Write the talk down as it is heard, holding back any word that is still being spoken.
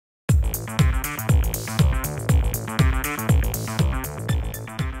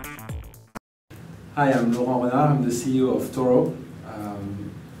Hi, I'm Laurent Renard. I'm the CEO of Toro,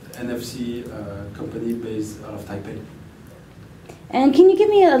 NFC company based out of Taipei. And can you give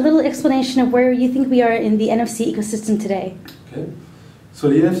me a little explanation of where you think we are in the NFC ecosystem today? Okay. So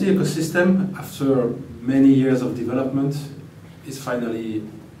the NFC ecosystem, after many years of development, is finally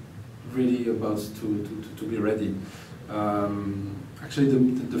really about to be ready. Actually,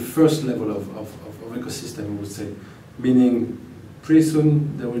 the first level of ecosystem, I would say, meaning pretty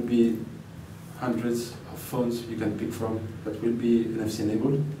soon there will be hundreds of phones you can pick from that will be NFC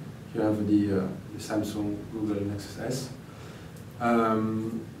enabled. You have the Samsung, Google Nexus S.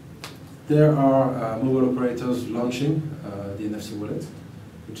 There are mobile operators launching the NFC wallet,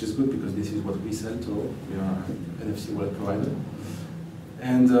 which is good because this is what we sell to. We are an NFC wallet provider.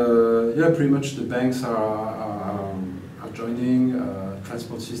 And yeah, pretty much the banks are joining,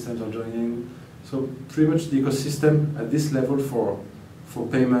 transport systems are joining. So pretty much the ecosystem at this level for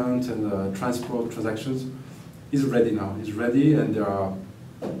payment and transport transactions is ready now. It's ready, and there are,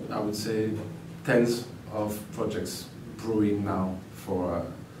 I would say, tens of projects brewing now for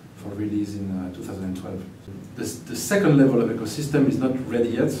release in 2012. The second level of ecosystem is not ready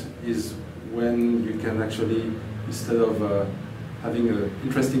yet, is when you can actually, instead of having an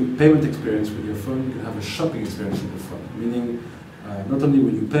interesting payment experience with your phone, you can have a shopping experience with your phone. Meaning, not only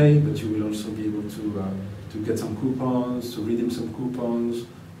will you pay, but you will also be able to get some coupons, to redeem some coupons,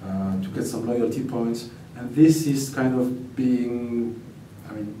 to get some loyalty points. And this is kind of being,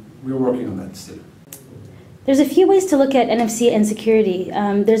 I mean, we're working on that still. There's a few ways to look at NFC and security.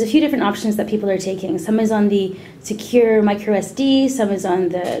 There's a few different options that people are taking. Some is on the secure micro SD, some is on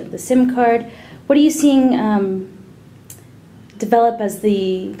the SIM card. What are you seeing develop as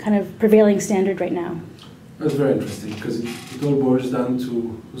the kind of prevailing standard right now? That's very interesting because it all boils down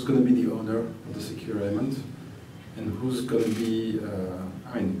to who's going to be the owner of the secure element and who's going to be,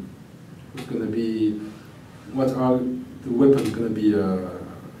 who's going to be, what are the weapons going to be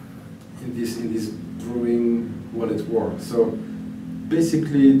in this brewing wallet war. So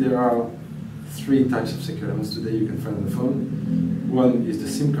basically there are three types of secure elements today you can find on the phone. One is the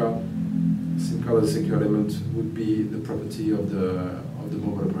SIM card. SIM card as a secure element would be the property of the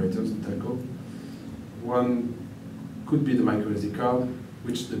mobile operators, the telco. One could be the micro SD card,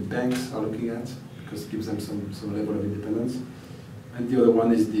 which the banks are looking at because it gives them some level of independence. And the other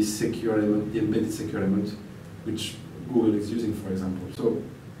one is the secure element, the embedded secure element, which Google is using, for example. So,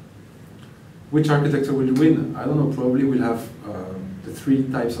 which architecture will win? I don't know. Probably we'll have the three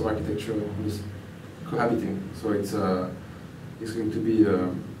types of architecture cohabiting. So it's going to be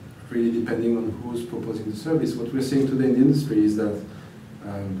really depending on who's proposing the service. What we're seeing today in the industry is that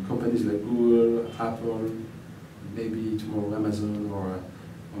companies like Google, Apple, maybe tomorrow Amazon or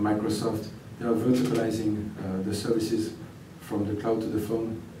Microsoft, they are verticalizing the services from the cloud to the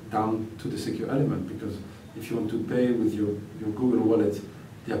phone down to the secure element, because if you want to pay with your Google Wallet,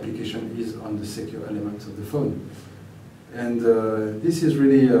 the application is on the secure element of the phone. And this is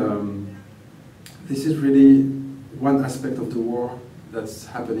really one aspect of the war that's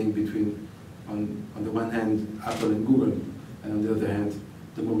happening between, on the one hand, Apple and Google, and on the other hand,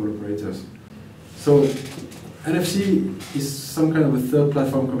 the mobile operators. So NFC is some kind of a third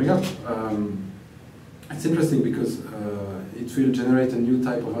platform coming up. It's interesting because it will generate a new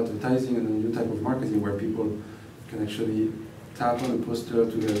type of advertising and a new type of marketing where people can actually tap on a poster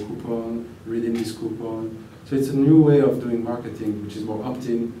to get a coupon, redeem this coupon. So it's a new way of doing marketing, which is more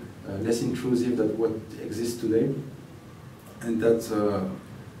opt-in, less intrusive than what exists today, and that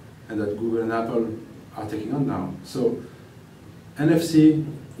Google and Apple are taking on now. So NFC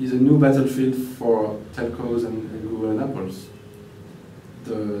is a new battlefield for telcos and Google and Apple's.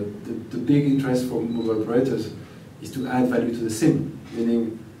 The big interest for mobile operators is to add value to the SIM,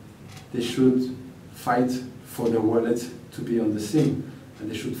 meaning they should fight for their wallet to be on the SIM, and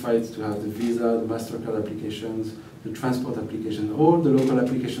they should fight to have the Visa, the MasterCard applications, the transport application, all the local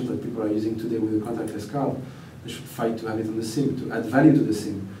applications that people are using today with a contactless card. They should fight to have it on the SIM, to add value to the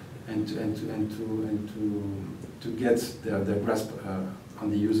SIM, and to get their grasp on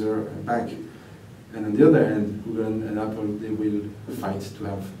the user back. And on the other hand, Google and Apple, they will fight to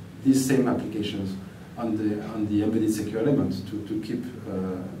have these same applications on the embedded secure element to keep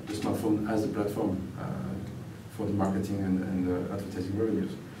the smartphone as a platform for the marketing and advertising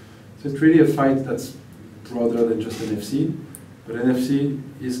revenues. So it's really a fight that's broader than just NFC, but NFC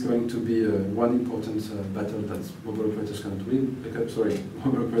is going to be one important battle that mobile operators cannot win.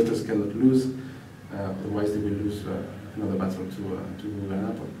 Mobile operators cannot lose. Otherwise, they will lose another battle to Google and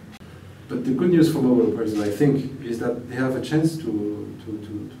Apple. But the good news for mobile operators, I think, is that they have a chance to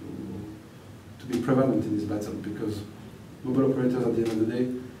be prevalent in this battle, because mobile operators, at the end of the day,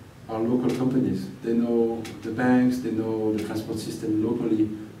 are local companies. They know the banks, they know the transport system locally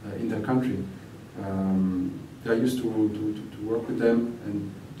in their country. They are used to work with them,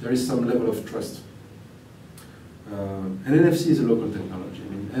 and there is some level of trust. And NFC is a local technology. I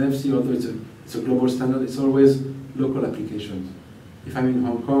mean, NFC, although it's a global standard, it's always local applications. If I'm in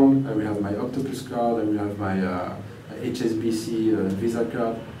Hong Kong, I will have my Octopus card, I will have my HSBC Visa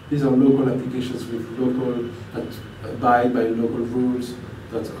card. These are local applications with local, that abide by local rules,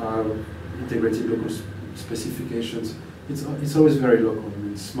 that are integrated local specifications. It's always very local. I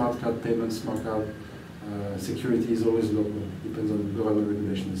mean, smart card payments, smart card security is always local. Depends on government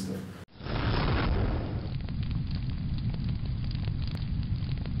regulation and stuff.